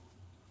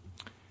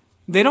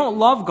 They don't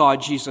love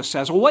God, Jesus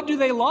says. Well, what do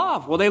they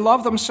love? Well, they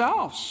love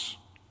themselves.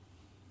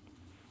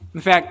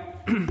 In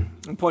fact,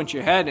 I'll point you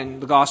ahead in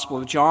the Gospel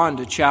of John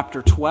to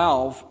chapter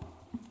 12,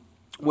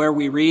 where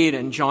we read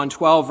in John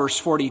 12, verse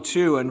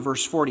 42 and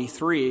verse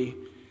 43,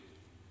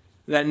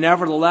 that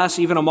nevertheless,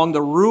 even among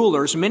the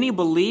rulers, many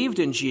believed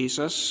in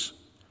Jesus,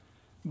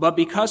 but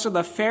because of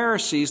the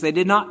Pharisees, they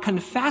did not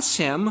confess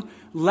Him,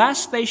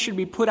 lest they should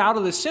be put out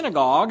of the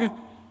synagogue,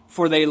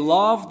 for they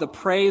loved the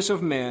praise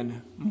of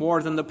men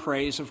more than the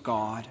praise of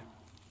God.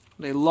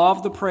 They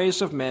loved the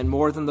praise of men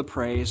more than the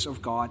praise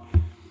of God.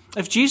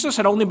 If Jesus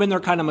had only been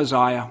their kind of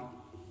Messiah,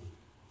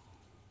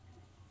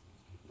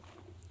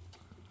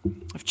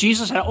 if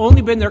Jesus had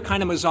only been their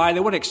kind of Messiah, they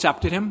would have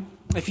accepted Him.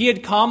 If He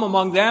had come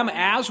among them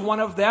as one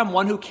of them,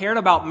 one who cared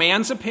about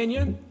man's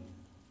opinion,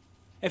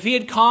 if He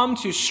had come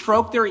to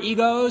stroke their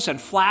egos and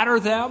flatter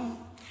them,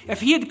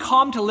 if He had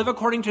come to live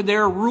according to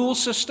their rule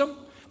system,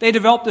 they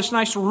developed this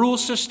nice rule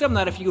system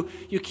that if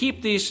you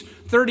keep these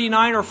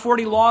 39 or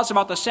 40 laws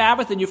about the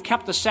Sabbath, then you've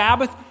kept the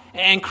Sabbath.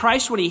 And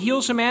Christ, when He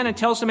heals a man and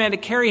tells the man to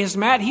carry his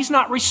mat, He's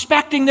not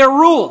respecting their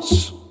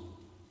rules.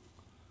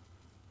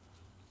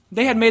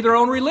 They had made their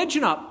own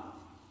religion up.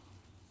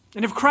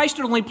 And if Christ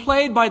had only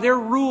played by their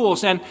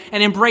rules and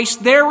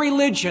embraced their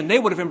religion, they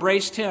would have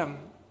embraced Him.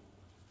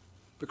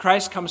 But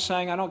Christ comes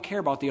saying, I don't care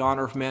about the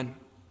honor of men.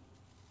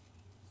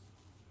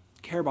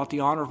 I care about the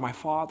honor of my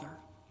Father.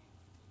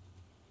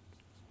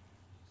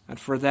 And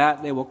for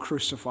that, they will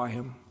crucify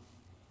Him.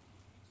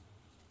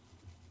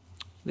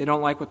 They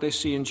don't like what they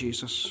see in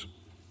Jesus.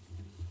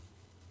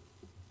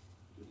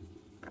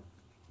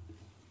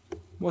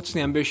 What's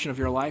the ambition of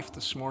your life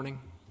this morning?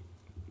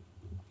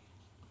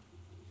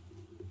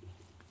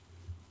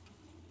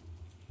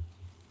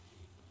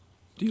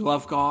 Do you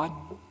love God?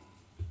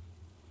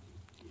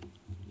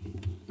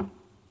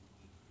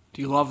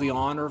 Do you love the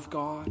honor of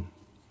God?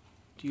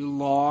 Do you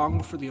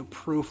long for the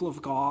approval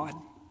of God?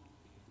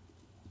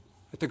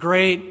 That the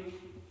great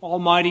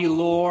Almighty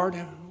Lord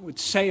would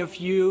say of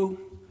you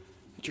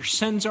that your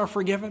sins are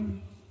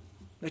forgiven,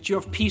 that you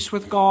have peace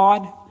with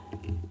God,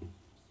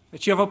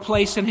 that you have a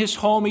place in His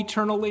home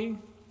eternally,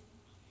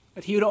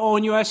 that He would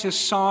own you as His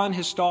son,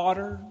 His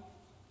daughter?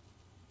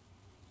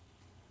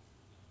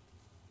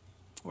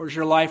 Or is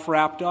your life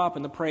wrapped up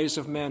in the praise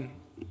of men?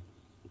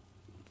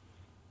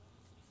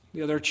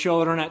 The other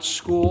children at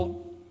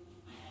school,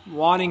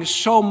 wanting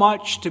so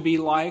much to be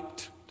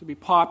liked, to be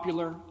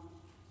popular.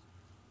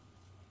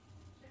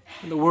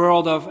 In the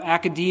world of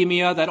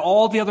academia, that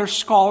all the other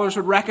scholars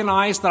would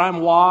recognize that I'm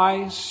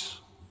wise.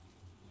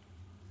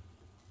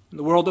 In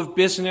the world of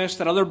business,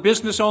 that other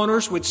business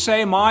owners would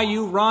say,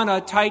 you run a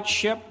tight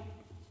ship.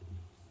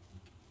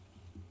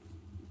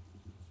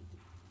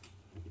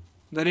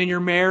 That in your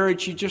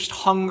marriage you just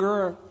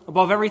hunger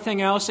above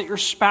everything else, that your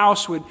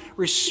spouse would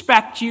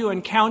respect you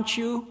and count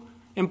you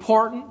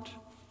important.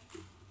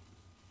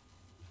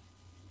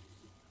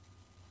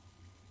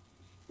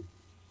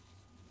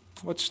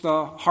 What's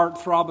the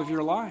heartthrob of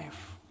your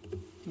life?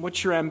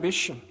 What's your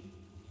ambition?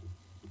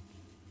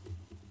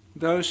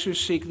 Those who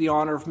seek the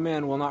honor of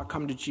men will not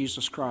come to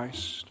Jesus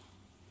Christ.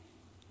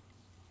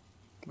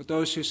 But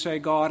those who say,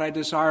 God, I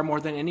desire more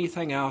than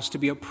anything else to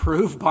be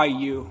approved by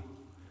you.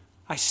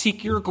 I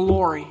seek your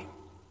glory.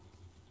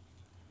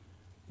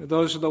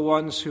 Those are the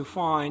ones who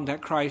find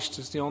that Christ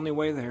is the only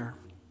way there.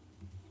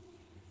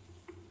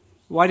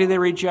 Why do they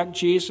reject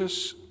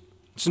Jesus?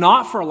 It's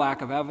not for a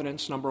lack of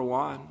evidence, number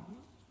one.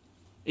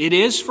 It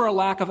is for a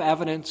lack of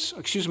evidence,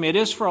 it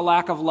is for a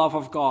lack of love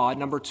of God,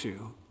 number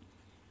two.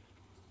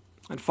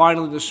 And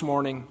finally this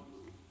morning,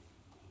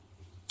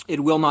 it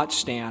will not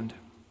stand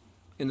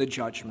in the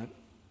judgment.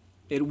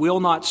 It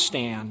will not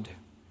stand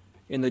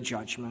in the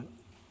judgment.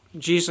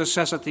 Jesus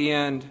says at the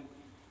end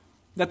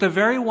that the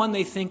very one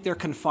they think they're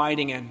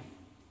confiding in,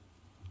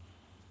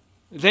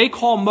 they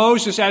call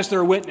Moses as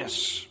their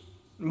witness.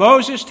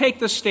 Moses, take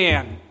the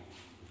stand.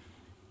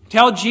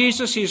 Tell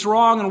Jesus he's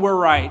wrong and we're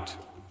right.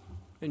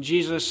 And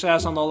Jesus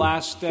says on the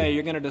last day,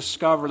 you're going to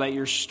discover that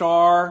your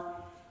star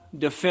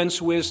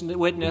defense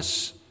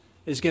witness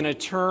is going to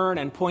turn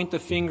and point the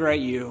finger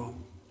at you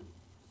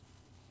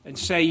and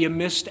say, you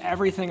missed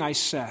everything I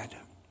said.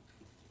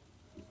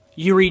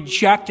 You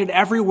rejected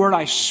every word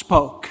I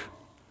spoke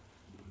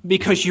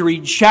because you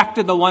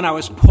rejected the one I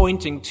was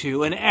pointing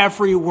to and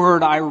every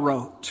word I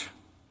wrote.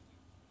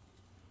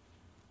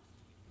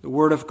 The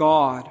Word of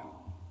God,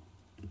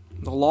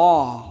 the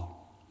law,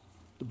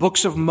 the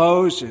books of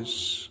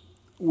Moses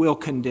will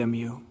condemn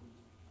you.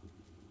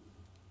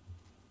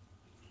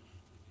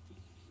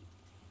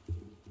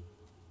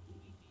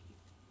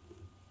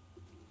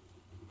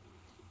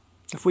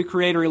 if we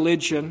create a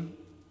religion,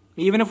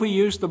 even if we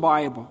use the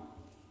Bible,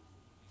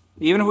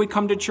 even if we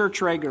come to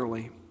church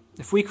regularly,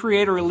 if we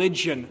create a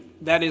religion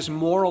that is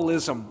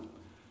moralism,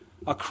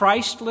 a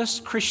Christless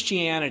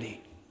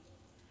Christianity,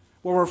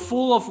 where we're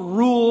full of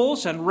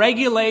rules and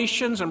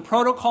regulations and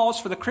protocols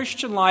for the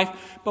Christian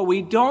life, but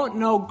we don't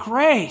know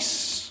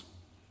grace,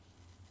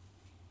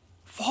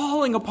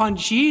 falling upon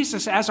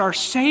Jesus as our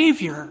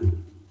Savior,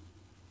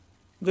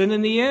 then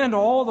in the end,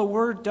 all the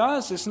Word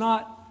does is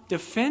not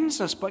defends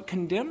us, but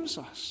condemns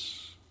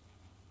us.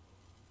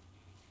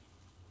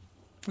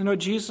 You know,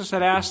 Jesus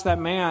had asked that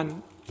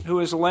man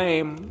who is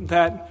lame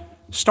that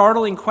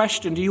startling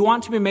question, do you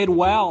want to be made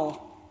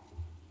well?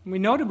 And we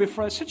noted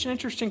before, it's such an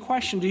interesting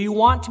question. Do you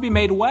want to be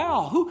made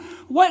well?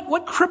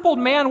 What crippled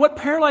man, what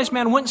paralyzed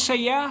man wouldn't say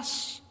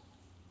yes?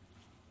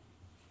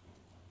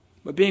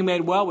 But being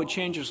made well would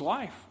change his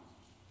life.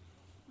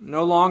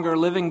 No longer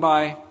living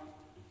by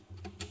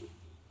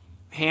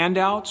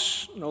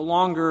handouts, no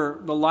longer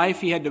the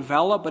life he had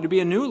developed, but it'd be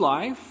a new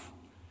life.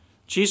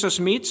 Jesus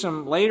meets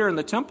him later in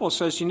the temple,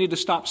 says you need to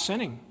stop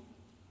sinning.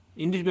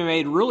 You need to be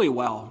made really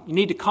well. You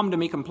need to come to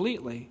me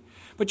completely.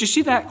 But you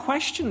see that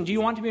question, do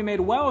you want to be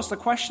made well, is the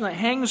question that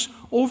hangs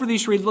over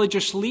these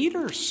religious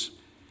leaders.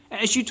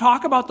 As you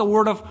talk about the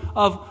Word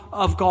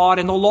of God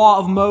and the law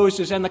of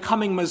Moses and the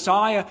coming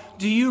Messiah,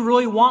 do you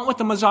really want what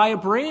the Messiah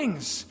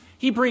brings?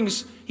 He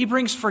brings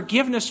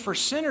forgiveness for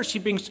sinners. He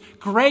brings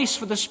grace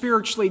for the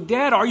spiritually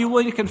dead. Are you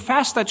willing to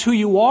confess that's who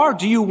you are?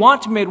 Do you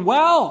want to be made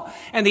well?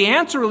 And the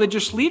answer,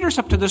 religious leaders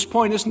up to this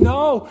point, is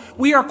no.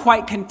 We are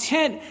quite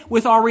content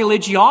with our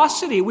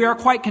religiosity. We are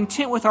quite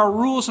content with our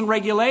rules and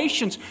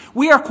regulations.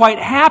 We are quite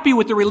happy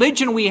with the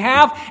religion we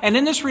have. And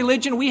in this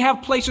religion, we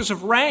have places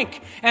of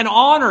rank and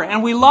honor,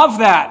 and we love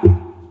that.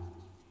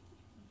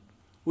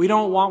 We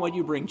don't want what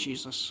you bring,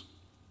 Jesus.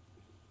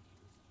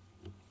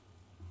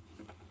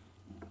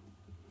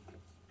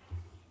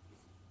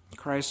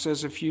 Christ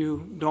says, if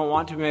you don't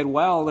want to be made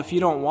well, if you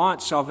don't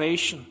want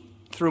salvation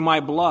through my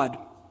blood,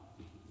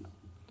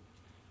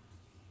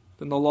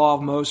 then the law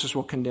of Moses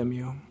will condemn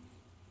you.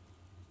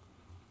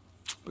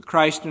 But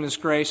Christ in His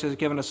grace has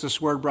given us this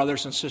word,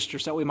 brothers and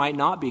sisters, that we might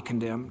not be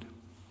condemned.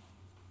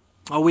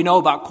 Oh, we know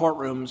about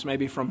courtrooms,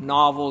 maybe from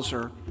novels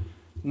or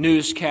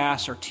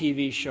newscasts or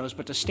TV shows,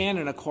 but to stand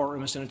in a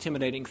courtroom is an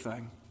intimidating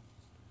thing.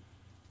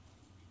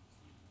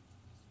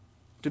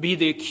 To be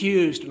the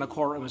accused in a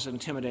courtroom is an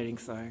intimidating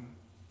thing.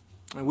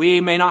 And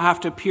we may not have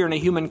to appear in a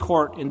human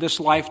court in this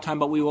lifetime,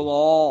 but we will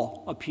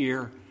all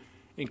appear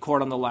in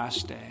court on the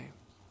last day.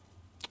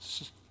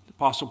 The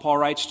Apostle Paul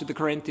writes to the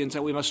Corinthians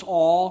that we must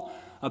all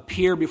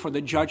appear before the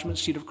judgment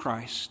seat of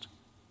Christ.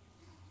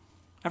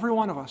 Every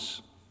one of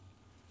us.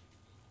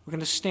 We're going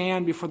to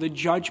stand before the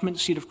judgment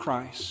seat of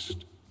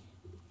Christ.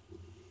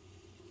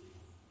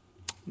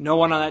 No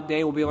one on that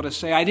day will be able to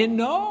say, I didn't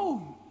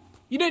know.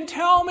 You didn't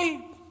tell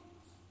me.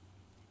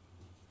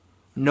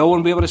 No one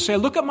will be able to say,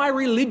 look at my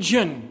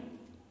religion.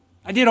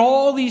 I did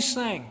all these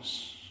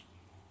things.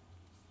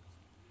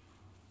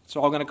 It's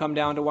all going to come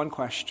down to one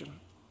question.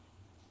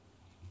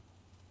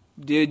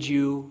 Did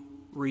you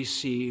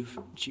receive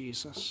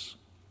Jesus?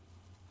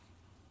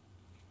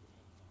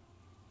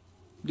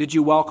 Did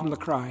you welcome the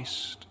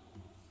Christ?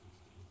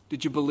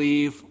 Did you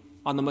believe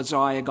on the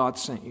Messiah God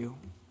sent you?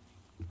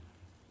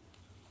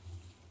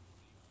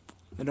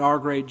 And our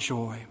great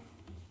joy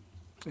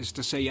is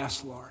to say,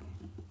 yes, Lord.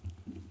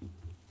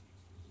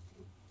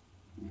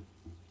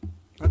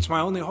 That's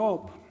my only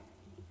hope.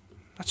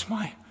 That's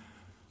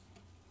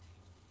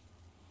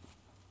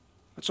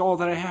all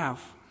that I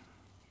have.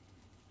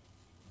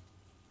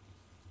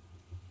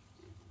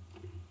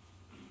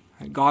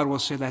 And God will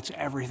say that's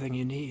everything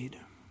you need.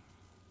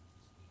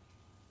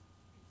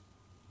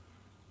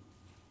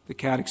 The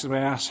Catechism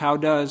asks, how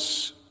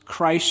does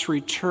Christ's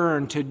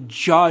return to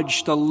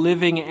judge the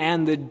living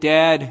and the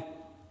dead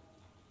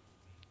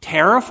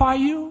terrify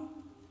you?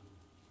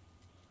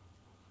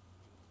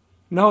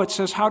 No, it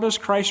says, how does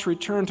Christ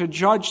return to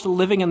judge the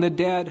living and the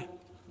dead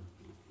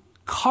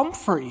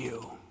comfort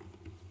you?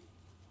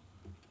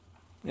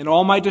 In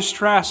all my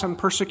distress and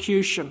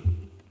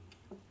persecution,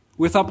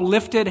 with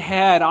uplifted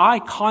head, I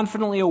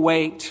confidently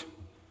await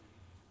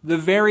the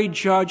very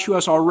judge who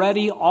has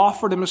already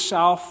offered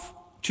himself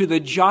to the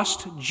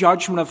just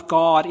judgment of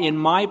God in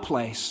my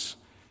place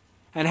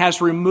and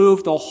has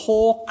removed the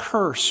whole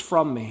curse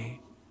from me.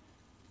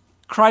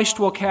 Christ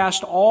will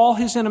cast all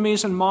his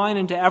enemies and mine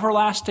into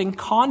everlasting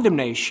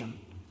condemnation,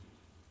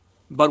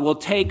 but will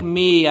take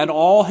me and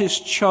all his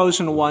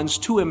chosen ones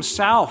to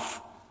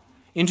himself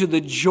into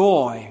the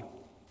joy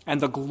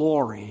and the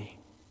glory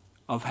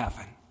of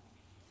heaven.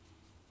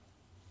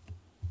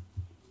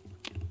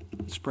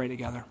 Let's pray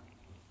together.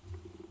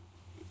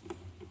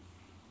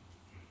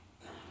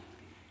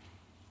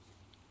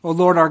 O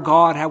Lord our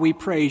God, how we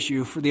praise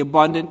you for the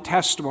abundant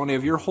testimony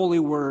of your holy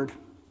word.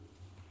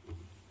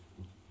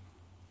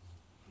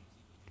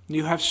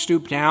 You have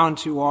stooped down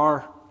to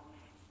our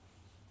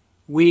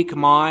weak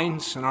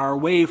minds and our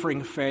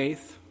wavering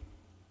faith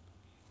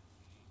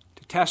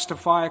to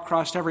testify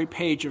across every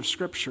page of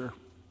Scripture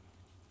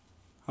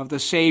of the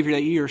Savior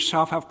that you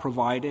yourself have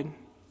provided,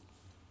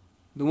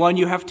 the one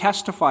you have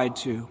testified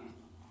to,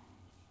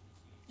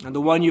 and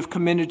the one you've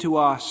commended to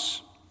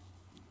us,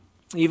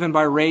 even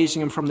by raising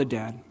him from the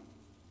dead.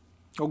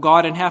 O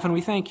God in heaven,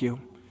 we thank you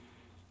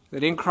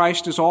that in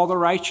Christ is all the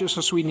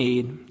righteousness we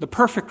need, the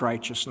perfect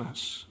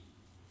righteousness.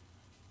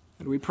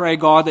 And we pray,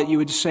 God, that you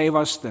would save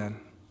us then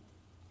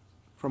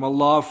from a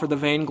love for the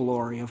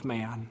vainglory of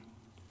man.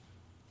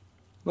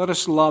 Let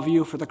us love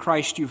you for the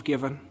Christ you've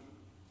given.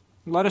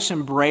 Let us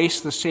embrace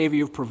the Savior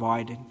you've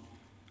provided.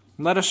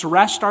 Let us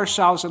rest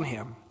ourselves in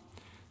him,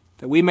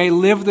 that we may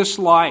live this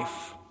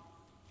life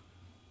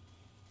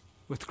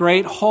with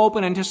great hope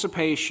and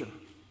anticipation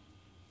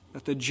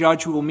that the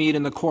judge we will meet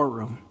in the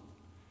courtroom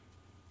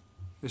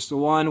is the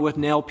one with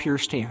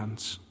nail-pierced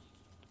hands.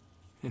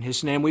 In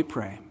his name we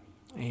pray.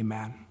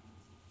 Amen.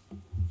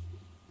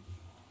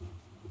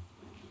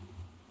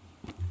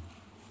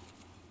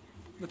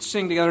 Let's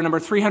sing together number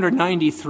 393.